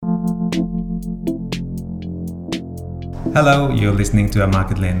Hello, you're listening to a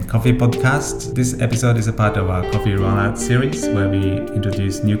Market Lane Coffee podcast. This episode is a part of our coffee rollout series where we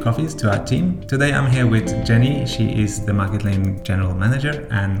introduce new coffees to our team. Today I'm here with Jenny. She is the Market Lane General Manager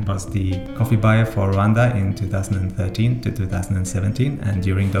and was the coffee buyer for Rwanda in 2013 to 2017. And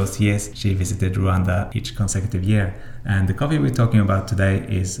during those years, she visited Rwanda each consecutive year. And the coffee we're talking about today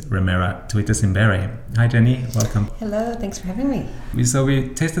is Remera Twitters Imbere. Hi Jenny, welcome. Hello, thanks for having me. So we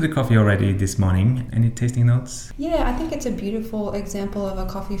tasted the coffee already this morning. Any tasting notes? Yeah, I think it's a beautiful example of a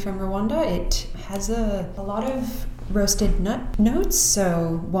coffee from Rwanda. It has a lot of roasted nut notes,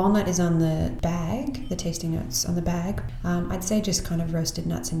 so walnut is on the bag, the tasting notes on the bag. I'd say just kind of roasted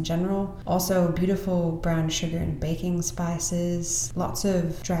nuts in general. Also beautiful brown sugar and baking spices, lots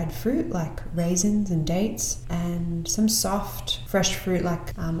of dried fruit like raisins and dates, and some soft fresh fruit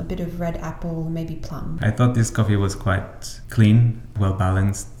like a bit of red apple, maybe plum. I thought this coffee was quite clean, well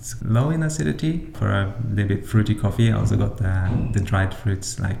balanced, low in acidity for a little bit fruity coffee. I also got the dried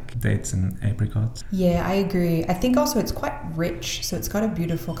fruits like dates and apricots. Yeah, I agree. I think also it's quite rich, so it's got a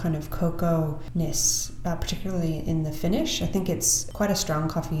beautiful kind of cocoa-ness, particularly in the finish. I think it's quite a strong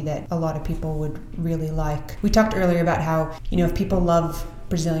coffee that a lot of people would really like. We talked earlier about how, if people love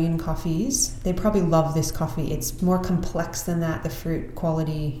Brazilian coffees, they probably love this coffee. It's more complex than that. The fruit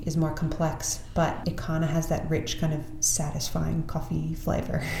quality is more complex, but it kind of has that rich, kind of satisfying coffee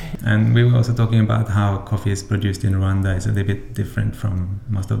flavor. And we were also talking about how coffee is produced in Rwanda is a little bit different from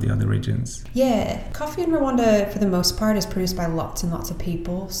most of the other regions. Yeah, coffee in Rwanda, for the most part, is produced by lots and lots of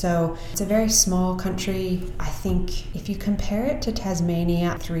people. So it's a very small country. I think if you compare it to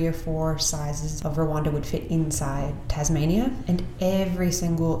Tasmania, 3 or 4 sizes of Rwanda would fit inside Tasmania, and every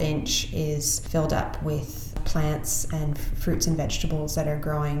single inch is filled up with plants and fruits and vegetables that are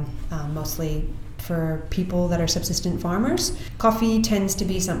growing mostly for people that are subsistent farmers. Coffee tends to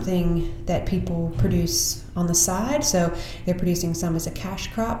be something that people produce on the side, so they're producing some as a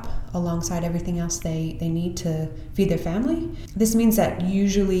cash crop alongside everything else they need to feed their family. This means that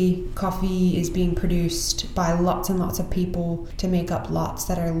usually coffee is being produced by lots and lots of people to make up lots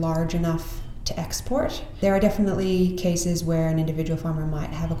that are large enough to export. There are definitely cases where an individual farmer might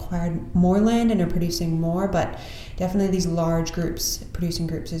have acquired more land and are producing more, but definitely these large groups, producing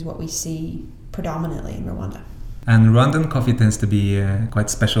groups, is what we see predominantly in Rwanda. And Rwandan coffee tends to be quite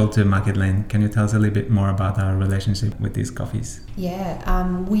special to Market Lane. Can you tell us a little bit more about our relationship with these coffees? Yeah,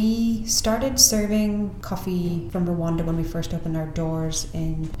 we started serving coffee from Rwanda when we first opened our doors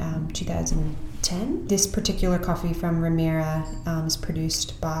in 2010. This particular coffee from Remera is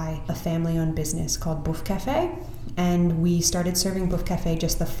produced by a family-owned business called Bouffe Cafe. And we started serving Bouffe Cafe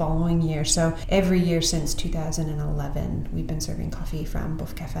just the following year. So every year since 2011, we've been serving coffee from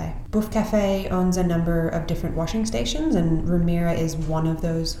Bouffe Cafe. Bouffe Cafe owns a number of different washing stations, and Remera is one of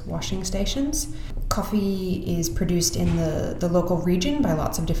those washing stations. Coffee is produced in the local region by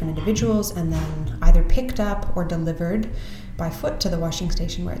lots of different individuals and then either picked up or delivered by foot to the washing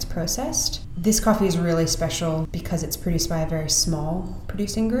station where it's processed. This coffee is really special because it's produced by a very small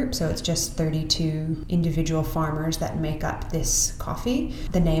producing group, so it's just 32 individual farmers that make up this coffee.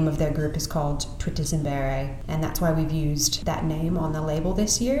 The name of their group is called Twitters Imbere, and that's why we've used that name on the label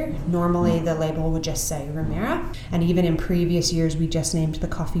this year. Normally the label would just say Remera, and even in previous years we just named the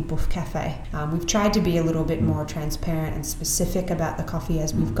coffee Bouffe Cafe. We've tried to be a little bit more transparent and specific about the coffee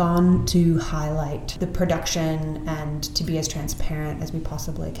as we've gone to highlight the production and to be as transparent as we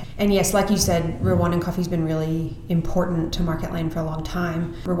possibly can. And yes, like you said, Rwandan coffee's been really important to Market Lane for a long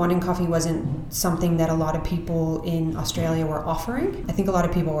time. Rwandan coffee wasn't something that a lot of people in Australia were offering. I think a lot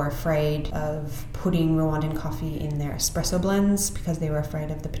of people were afraid of putting Rwandan coffee in their espresso blends because they were afraid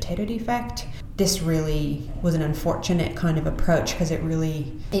of the potato defect. This really was an unfortunate kind of approach because it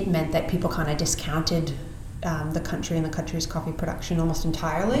meant that people kind of discounted the country and the country's coffee production almost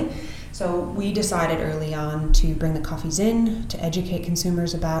entirely. So we decided early on to bring the coffees in, to educate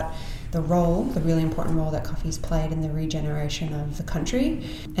consumers about the really important role that coffee's played in the regeneration of the country.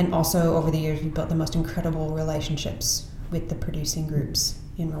 And also over the years, we built the most incredible relationships with the producing groups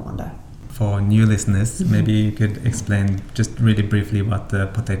in Rwanda. For new listeners, maybe you could explain just really briefly what the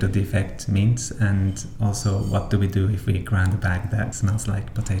potato defect means, and also what do we do if we grind a bag that smells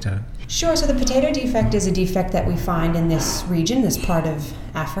like potato? Sure, so the potato defect is a defect that we find in this region, this part of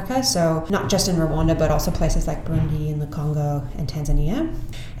Africa, so not just in Rwanda, but also places like Burundi and the Congo and Tanzania.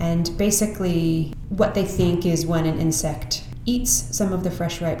 And basically what they think is when an insect eats some of the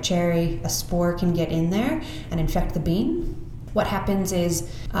fresh ripe cherry, a spore can get in there and infect the bean. What happens is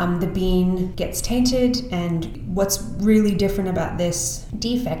the bean gets tainted, and what's really different about this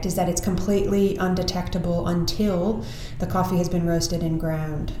defect is that it's completely undetectable until the coffee has been roasted and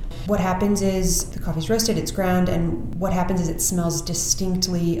ground. What happens is the coffee's roasted, it's ground, and what happens is it smells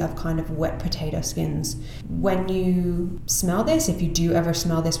distinctly of kind of wet potato skins. When you smell this, if you do ever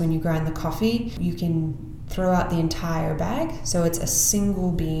smell this when you grind the coffee, you can throw out the entire bag. So it's a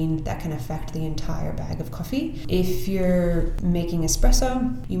single bean that can affect the entire bag of coffee. If you're making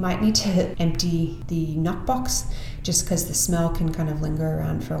espresso, you might need to empty the knock box just because the smell can kind of linger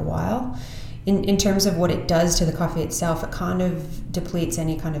around for a while. In terms of what it does to the coffee itself, it kind of depletes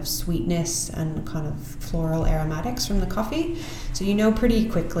any kind of sweetness and kind of floral aromatics from the coffee. So you know pretty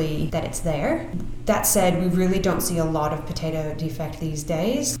quickly that it's there. That said, we really don't see a lot of potato defect these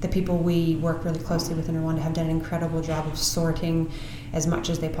days. The people we work really closely with in Rwanda have done an incredible job of sorting as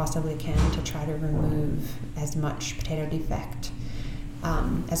much as they possibly can to try to remove as much potato defect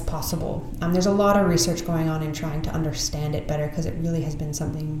as possible. There's a lot of research going on in trying to understand it better because it really has been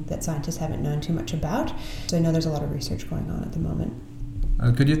something that scientists haven't known too much about. So I know there's a lot of research going on at the moment.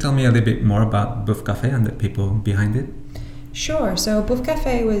 Could you tell me a little bit more about Bouffe Café and the people behind it? Sure. So Bouffe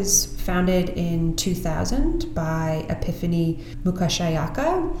Café was founded in 2000 by Epiphany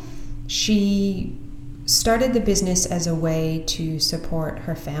Mukashayaka. She started the business as a way to support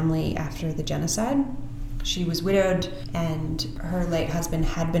her family after the genocide. She was widowed, and her late husband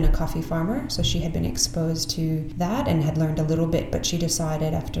had been a coffee farmer, so she had been exposed to that and had learned a little bit, but she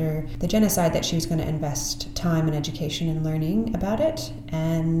decided after the genocide that she was going to invest time and education in learning about it,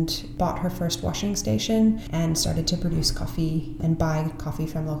 and bought her first washing station and started to produce coffee and buy coffee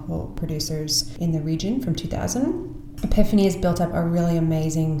from local producers in the region from 2000. Epiphany has built up a really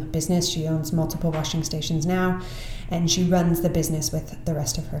amazing business. She owns multiple washing stations now, and she runs the business with the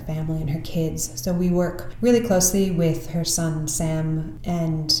rest of her family and her kids. So we work really closely with her son Sam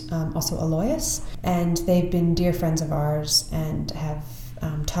and also Aloyas, and they've been dear friends of ours and have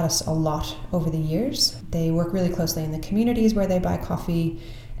taught us a lot over the years. They work really closely in the communities where they buy coffee,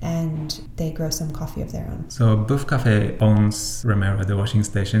 and they grow some coffee of their own. So Bouffe Café owns Remera, the washing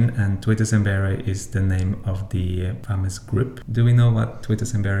station, and Twitezembere is the name of the farmers group. Do we know what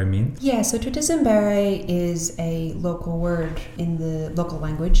Twitezembere means? Yeah, so Twitezembere is a local word in the local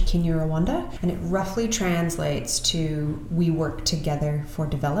language, Kinyarwanda, and it roughly translates to "we work together for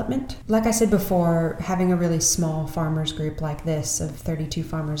development." Like I said before, having a really small farmers group like this of 32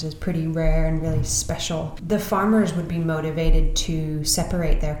 farmers is pretty rare and really special. The farmers would be motivated to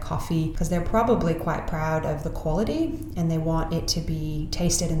separate their coffee because they're probably quite proud of the quality and they want it to be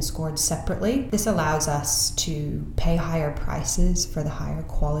tasted and scored separately. This allows us to pay higher prices for the higher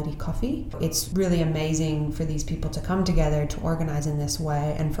quality coffee. It's really amazing for these people to come together to organize in this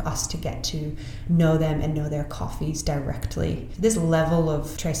way and for us to get to know them and know their coffees directly. This level of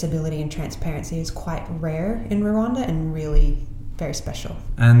traceability and transparency is quite rare in Rwanda and really very special.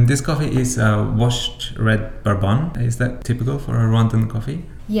 And this coffee is washed red bourbon. Is that typical for a Rwandan coffee?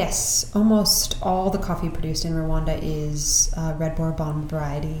 Yes, almost all the coffee produced in Rwanda is red bourbon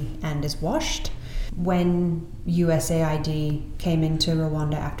variety and is washed. When USAID came into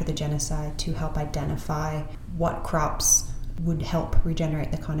Rwanda after the genocide to help identify what crops would help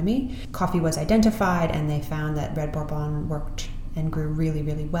regenerate the economy, coffee was identified and they found that red bourbon worked and grew really,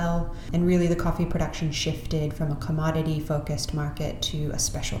 really well. And really the coffee production shifted from a commodity-focused market to a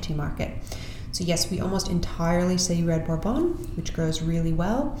specialty market. So yes, we almost entirely see red bourbon, which grows really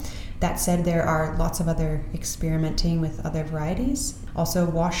well. That said, there are lots of other experimenting with other varieties. Also,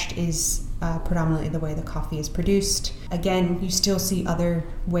 washed is predominantly the way the coffee is produced. Again, you still see other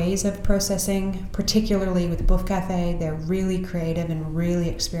ways of processing, particularly with Bouffe Café. They're really creative and really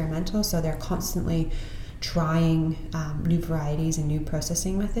experimental, so they're constantly trying new varieties and new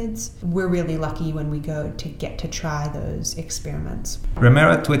processing methods. We're really lucky when we go to get to try those experiments.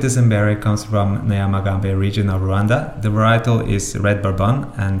 Remera Twitezembere comes from Nyamagambe region of Rwanda. The varietal is red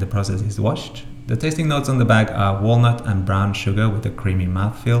bourbon and the process is washed. The tasting notes on the bag are walnut and brown sugar with a creamy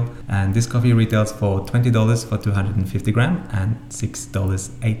mouthfeel, and this coffee retails for $20 for 250 gram and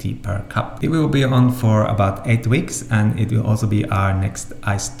 $6.80 per cup. It will be on for about 8 weeks, and it will also be our next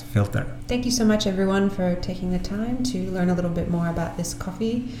iced filter. Thank you so much everyone for taking the time to learn a little bit more about this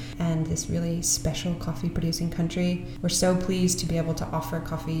coffee and this really special coffee producing country. We're so pleased to be able to offer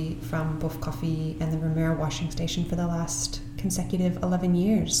coffee from Bouffe Coffee and the Remera washing station for the last consecutive 11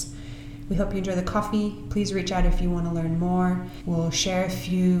 years. We hope you enjoy the coffee. Please reach out if you want to learn more. We'll share a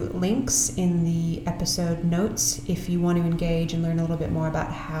few links in the episode notes if you want to engage and learn a little bit more about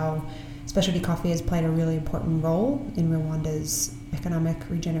how specialty coffee has played a really important role in Rwanda's economic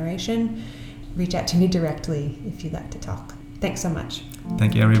regeneration. Reach out to me directly if you'd like to talk. Thanks so much.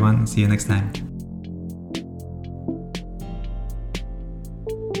 Thank you, everyone. See you next time.